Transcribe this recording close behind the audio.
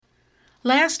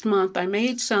Last month, I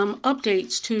made some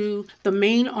updates to the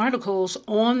main articles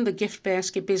on the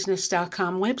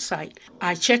giftbasketbusiness.com website.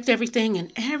 I checked everything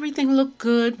and everything looked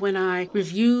good when I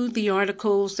reviewed the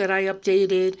articles that I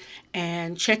updated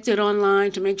and checked it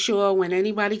online to make sure when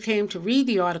anybody came to read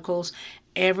the articles,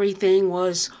 everything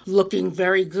was looking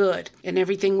very good and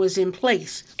everything was in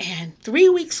place. And 3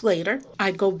 weeks later,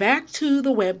 I go back to the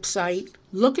website,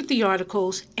 look at the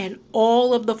articles, and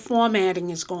all of the formatting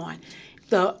is gone.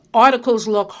 The articles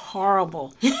look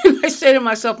horrible. I say to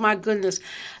myself, my goodness,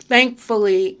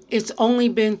 thankfully, it's only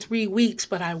been 3 weeks,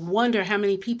 but I wonder how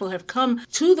many people have come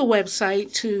to the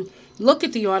website to look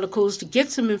at the articles, to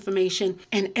get some information,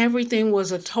 and everything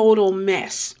was a total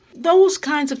mess. Those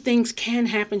kinds of things can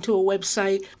happen to a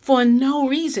website for no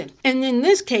reason. And in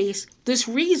this case, this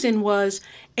reason was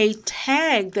a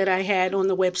tag that I had on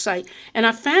the website. And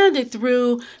I found it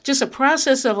through just a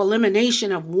process of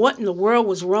elimination of what in the world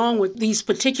was wrong with these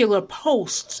particular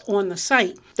posts on the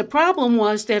site. The problem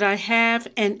was that I have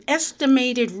an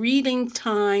estimated reading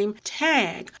time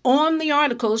tag on the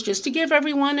articles just to give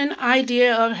everyone an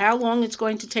idea of how long it's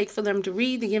going to take for them to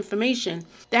read the information.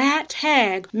 That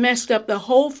tag messed up the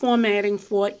whole formatting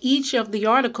for each of the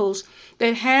articles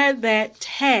that had that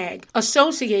tag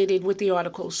associated with the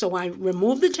articles. So I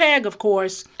removed the tag, of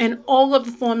course, and all of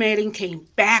the formatting came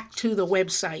back to the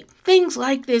website. Things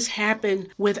like this happen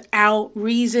without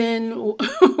reason,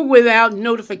 without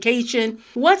notification.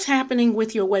 What's happening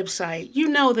with your website? You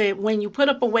know that when you put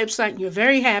up a website and you're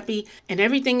very happy and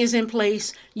everything is in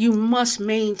place, you must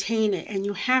maintain it and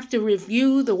you have to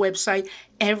review the website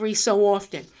every so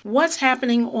often. What's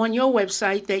happening on your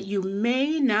website that you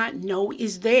may not know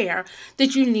is there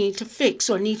that you need to fix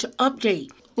or need to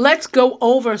update? Let's go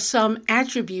over some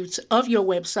attributes of your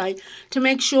website to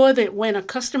make sure that when a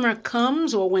customer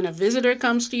comes or when a visitor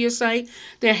comes to your site,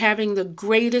 they're having the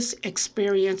greatest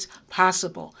experience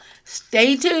possible.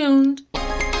 Stay tuned.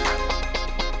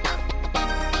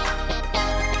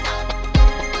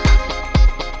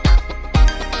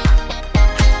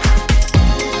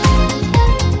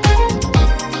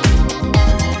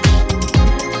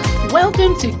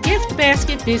 Welcome to Gift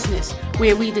Basket Business,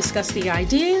 where we discuss the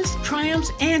ideas,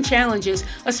 triumphs, and challenges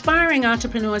aspiring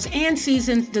entrepreneurs and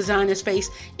seasoned designers face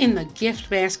in the gift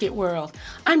basket world.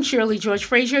 I'm Shirley George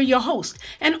Frazier, your host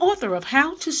and author of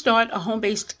How to Start a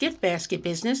Home-Based Gift Basket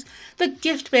Business, the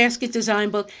Gift Basket Design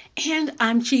Book, and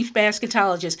I'm Chief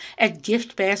Basketologist at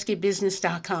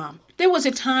giftbasketbusiness.com. There was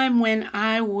a time when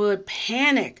I would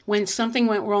panic when something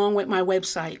went wrong with my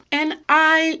website. And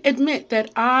I admit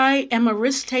that I am a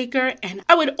risk taker and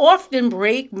I would often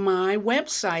break my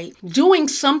website doing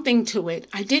something to it.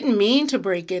 I didn't mean to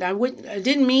break it. I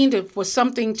didn't mean for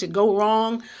something to go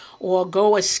wrong or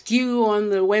go askew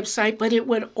on the website, but it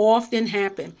would often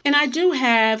happen. And I do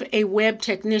have a web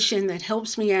technician that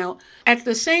helps me out. At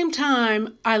the same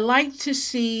time, I like to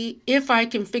see if I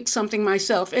can fix something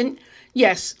myself. And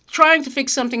yes, trying to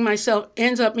fix something myself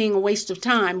ends up being a waste of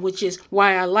time, which is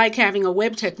why I like having a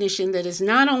web technician that is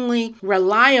not only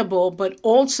reliable, but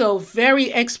also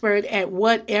very expert at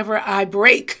whatever I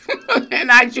break.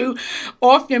 And I do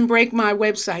often break my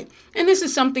website. And this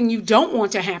is something you don't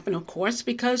want to happen, of course,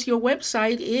 because your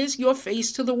website is your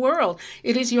face to the world.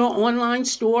 It is your online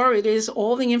store. It is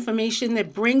all the information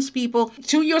that brings people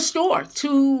to your store,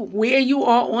 to where you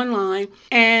are online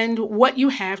and what you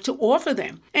have to offer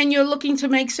them. And you're looking to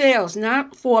make sales,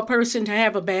 not for a person to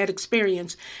have a bad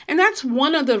experience. And that's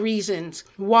one of the reasons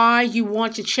why you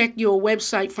want to check your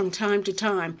website from time to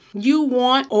time. You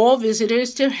want all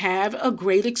visitors to have a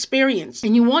great experience.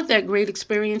 And you want that great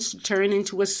experience to turn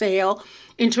into a sale,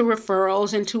 into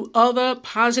referrals, into other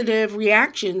positive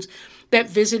reactions that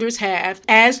visitors have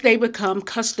as they become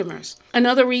customers.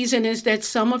 Another reason is that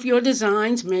some of your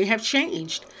designs may have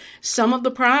changed. Some of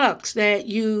the products that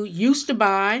you used to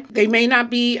buy, they may not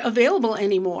be available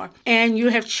anymore. And you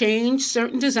have changed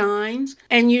certain designs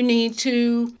and you need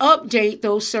to update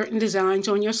those certain designs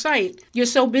on your site. You're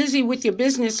so busy with your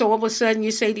business, all of a sudden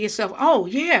you say to yourself, oh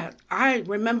yeah, I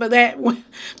remember that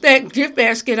gift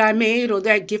basket I made or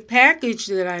that gift package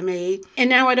that I made. And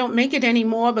now I don't make it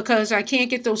anymore because I can't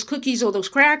get those cookies or those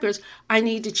crackers. I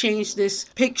need to change this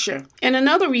picture. And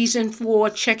another reason for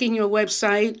checking your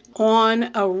website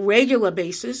on a regular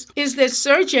basis is that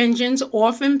search engines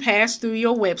often pass through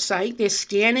your website. They're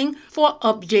scanning for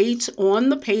updates on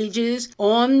the pages,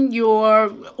 on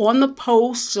the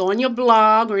posts, on your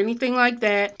blog or anything like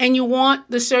that. And you want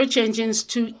the search engines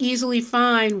to easily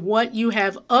find what you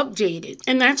have updated.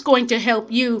 And that's going to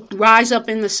help you rise up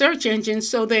in the search engines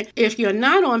so that if you're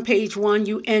not on page one,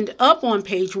 you end up on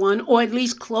page one, or at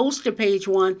least close to page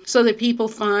one, so that people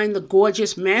find the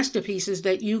gorgeous masterpieces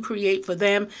that you create for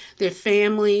them, their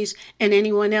families, and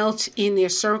anyone else in their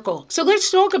circle. So let's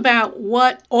talk about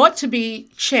what ought to be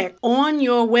checked on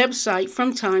your website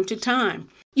from time to time.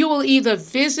 You will either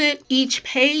visit each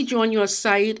page on your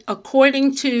site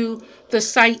according to the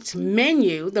site's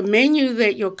menu, the menu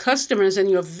that your customers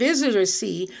and your visitors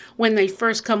see when they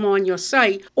first come on your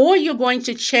site, or you're going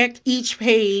to check each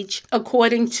page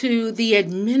according to the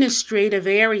administrative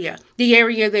area, the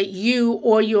area that you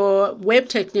or your web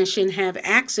technician have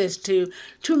access to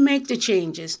make the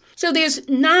changes. So there's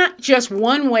not just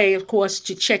one way, of course,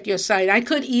 to check your site. I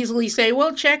could easily say,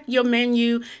 well, check your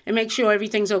menu and make sure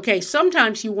everything's okay.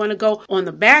 Sometimes you want to go on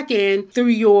the back end through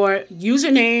your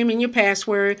username and your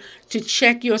password to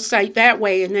check your site that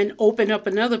way, and then open up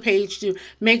another page to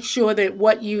make sure that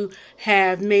what you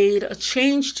have made a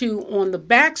change to on the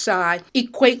back side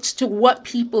equates to what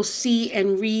people see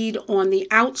and read on the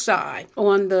outside,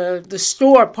 on the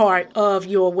store part of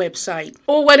your website,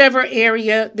 or whatever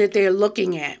area that they're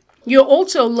looking at. You're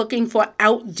also looking for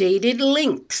outdated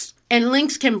links. And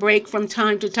links can break from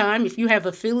time to time. If you have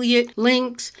affiliate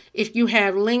links, if you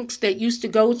have links that used to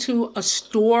go to a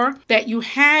store that you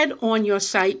had on your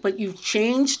site, but you've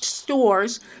changed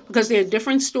stores because there are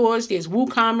different stores. There's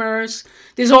WooCommerce.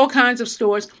 There's all kinds of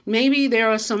stores. Maybe there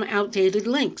are some outdated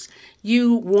links.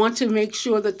 You want to make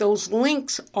sure that those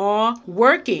links are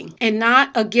working and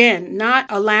not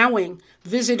allowing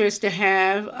visitors to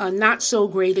have a not so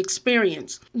great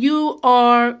experience. You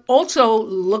are also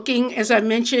looking, as I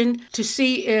mentioned, to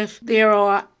see if there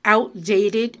are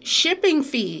outdated shipping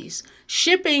fees.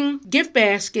 Shipping gift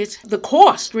baskets, the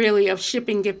cost really of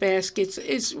shipping gift baskets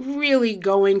is really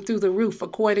going through the roof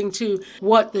according to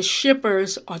what the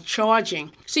shippers are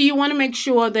charging. So you want to make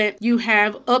sure that you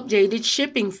have updated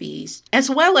shipping fees, as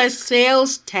well as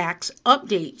sales tax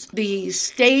updates. The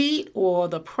state or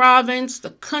the province,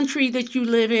 the country that you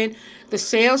live in, the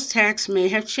sales tax may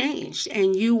have changed,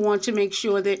 and you want to make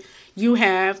sure that you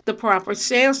have the proper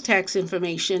sales tax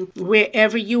information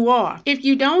wherever you are. If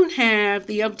you don't have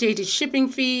the updated shipping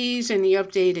fees and the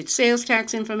updated sales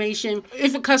tax information,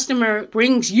 if a customer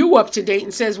brings you up to date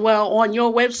and says, well, on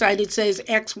your website it says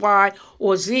X, Y,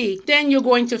 or Z, then you're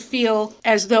going to feel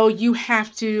as though you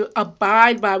have to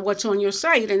abide by what's on your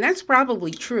site, and that's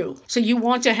probably true. So you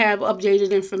want to have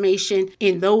updated information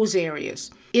in those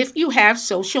areas. If you have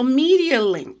social media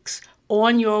links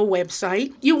on your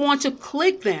website, you want to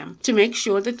click them to make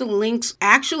sure that the links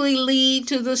actually lead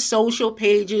to the social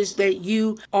pages that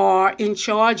you are in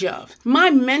charge of. My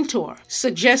mentor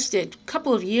suggested a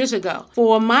couple of years ago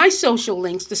for my social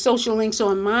links, the social links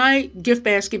on my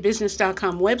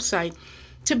giftbasketbusiness.com website,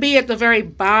 to be at the very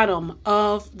bottom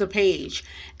of the page.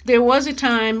 There was a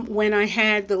time when I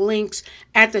had the links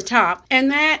at the top, and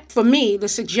that, for me, the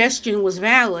suggestion was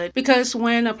valid, because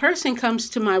when a person comes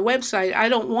to my website, I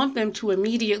don't want them to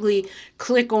immediately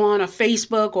click on a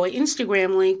Facebook or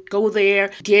Instagram link, go there,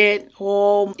 get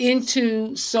all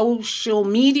into social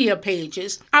media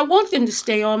pages. I want them to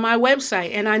stay on my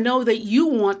website, and I know that you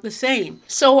want the same.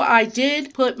 So I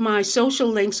did put my social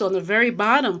links on the very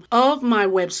bottom of my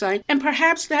website, and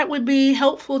perhaps that would be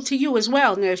helpful to you as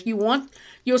well. Now, if you want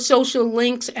your social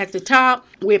links at the top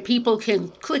where people can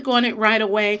click on it right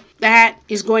away, that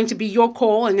is going to be your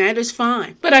call, and that is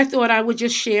fine. But I thought I would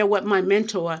just share what my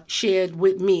mentor shared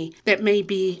with me that may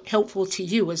be helpful to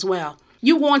you as well.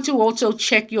 You want to also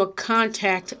check your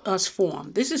Contact Us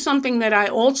form. This is something that I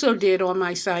also did on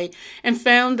my site and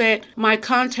found that my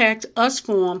Contact Us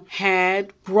form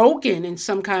had broken in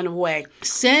some kind of way.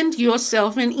 Send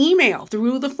yourself an email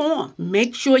through the form.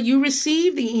 Make sure you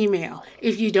receive the email.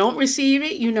 If you don't receive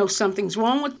it, you know something's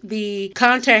wrong with the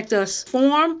Contact Us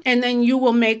form, and then you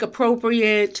will make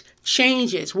appropriate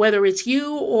changes, whether it's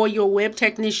you or your web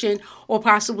technician or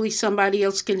possibly somebody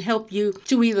else can help you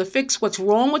to either fix what's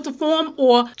wrong with the form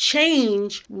or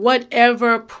change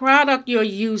whatever product you're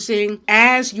using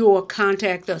as your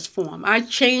Contact Us form. I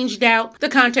changed out the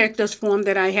Contact Us form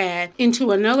that I had into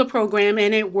another program,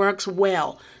 and it works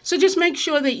well. So just make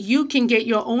sure that you can get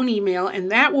your own email,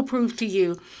 and that will prove to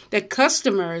you that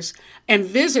customers and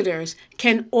visitors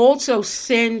can also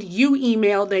send you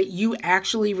email that you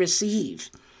actually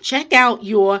receive. Check out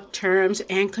your terms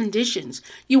and conditions.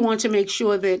 You want to make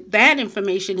sure that that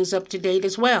information is up to date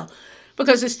as well.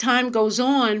 Because as time goes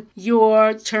on,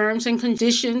 your terms and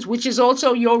conditions, which is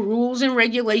also your rules and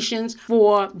regulations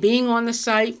for being on the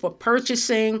site, for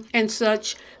purchasing and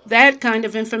such, that kind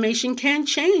of information can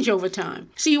change over time.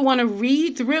 So you want to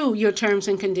read through your terms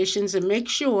and conditions and make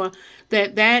sure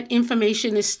that that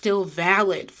information is still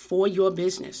valid for your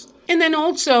business. And then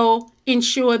also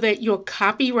ensure that your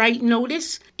copyright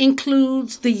notice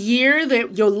includes the year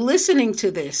that you're listening to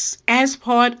this as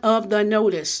part of the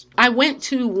notice. I went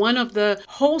to one of the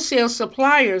wholesale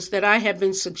suppliers that I have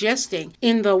been suggesting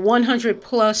in the 100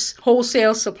 plus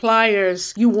wholesale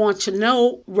suppliers you want to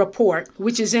know report,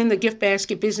 which is in the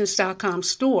giftbasketbusiness.com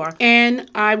store. And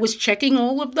I was checking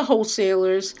all of the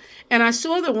wholesalers, and I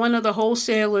saw that one of the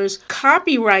wholesalers'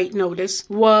 copyright notice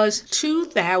was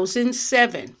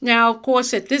 2007. Now, of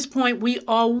course, at this point, we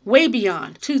are way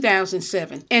beyond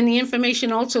 2007. And the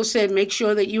information also said, make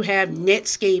sure that you have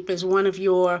Netscape as one of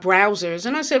your browsers.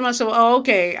 And I said to myself, oh,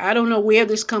 okay, I don't know where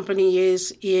this company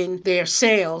is in their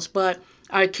sales, but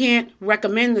I can't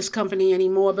recommend this company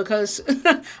anymore because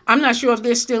I'm not sure if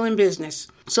they're still in business.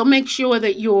 So make sure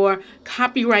that your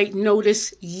copyright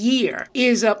notice year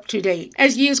is up to date.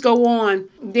 As years go on,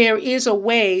 there is a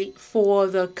way for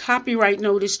the copyright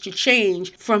notice to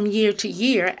change from year to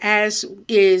year as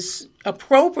is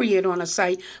appropriate on a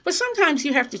site, but sometimes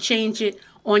you have to change it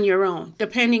on your own,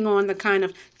 depending on the kind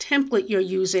of template you're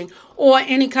using or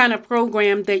any kind of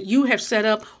program that you have set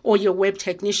up or your web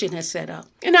technician has set up.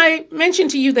 And I mentioned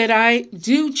to you that I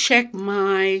do check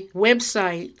my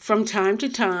website from time to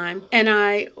time,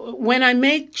 and when I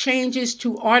make changes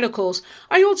to articles,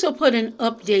 I also put an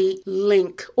update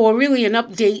link or really an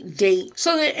update date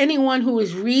so that anyone who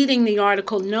is reading the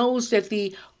article knows that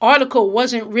the article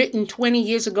wasn't written 20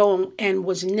 years ago and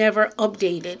was never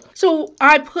updated. So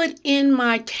I put in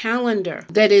my calendar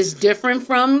that is different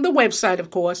from the website,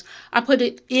 of course. I put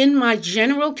it in my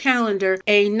general calendar,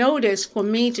 a notice for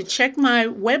me to check my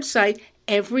website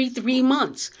every 3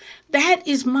 months. That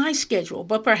is my schedule,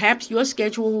 but perhaps your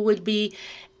schedule would be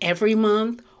every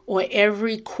month or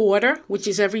every quarter, which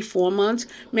is every 4 months,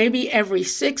 maybe every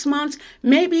 6 months,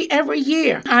 maybe every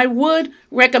year. I would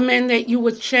recommend that you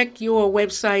would check your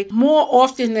website more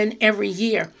often than every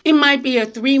year. It might be a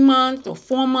 3-month or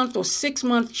 4-month or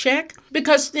 6-month check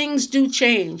because things do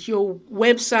change. Your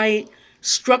website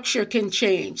structure can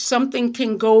change. Something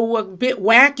can go a bit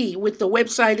wacky with the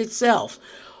website itself.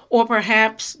 Or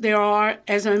perhaps there are,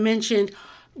 as I mentioned,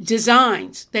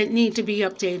 designs that need to be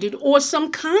updated or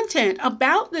some content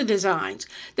about the designs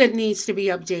that needs to be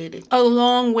updated,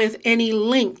 along with any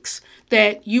links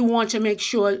that you want to make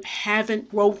sure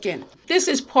haven't broken. This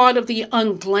is part of the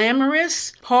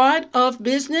unglamorous part of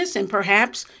business, and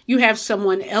perhaps you have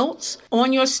someone else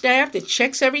on your staff that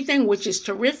checks everything, which is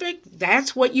terrific.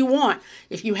 That's what you want.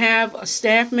 If you have a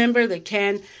staff member that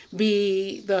can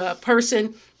be the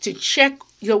person to check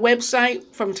your website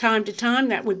from time to time,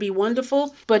 that would be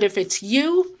wonderful. But if it's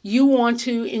you want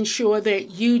to ensure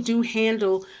that you do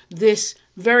handle this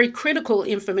very critical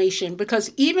information,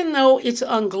 because even though it's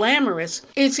unglamorous,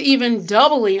 it's even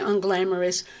doubly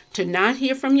unglamorous to not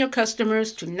hear from your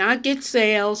customers, to not get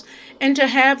sales, and to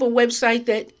have a website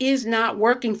that is not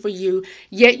working for you,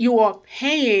 yet you are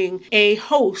paying a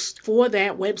host for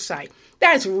that website.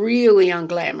 That's really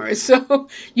unglamorous. So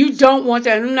you don't want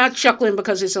that. I'm not chuckling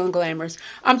because it's unglamorous.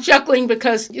 I'm chuckling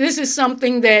because this is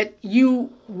something that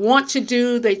you want to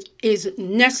do that is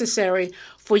necessary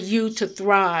for you to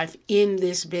thrive in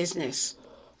this business.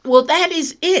 Well, that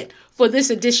is it for this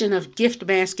edition of Gift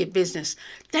Basket Business.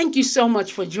 Thank you so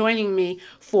much for joining me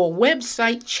for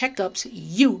website checkups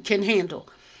you can handle.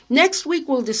 Next week,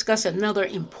 we'll discuss another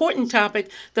important topic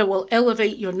that will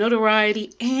elevate your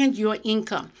notoriety and your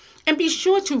income. And be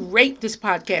sure to rate this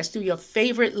podcast through your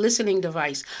favorite listening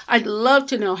device. I'd love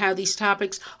to know how these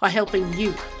topics are helping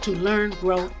you to learn,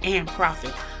 grow, and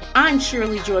profit. I'm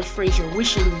Shirley George Frazier,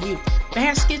 wishing you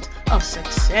baskets of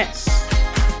success.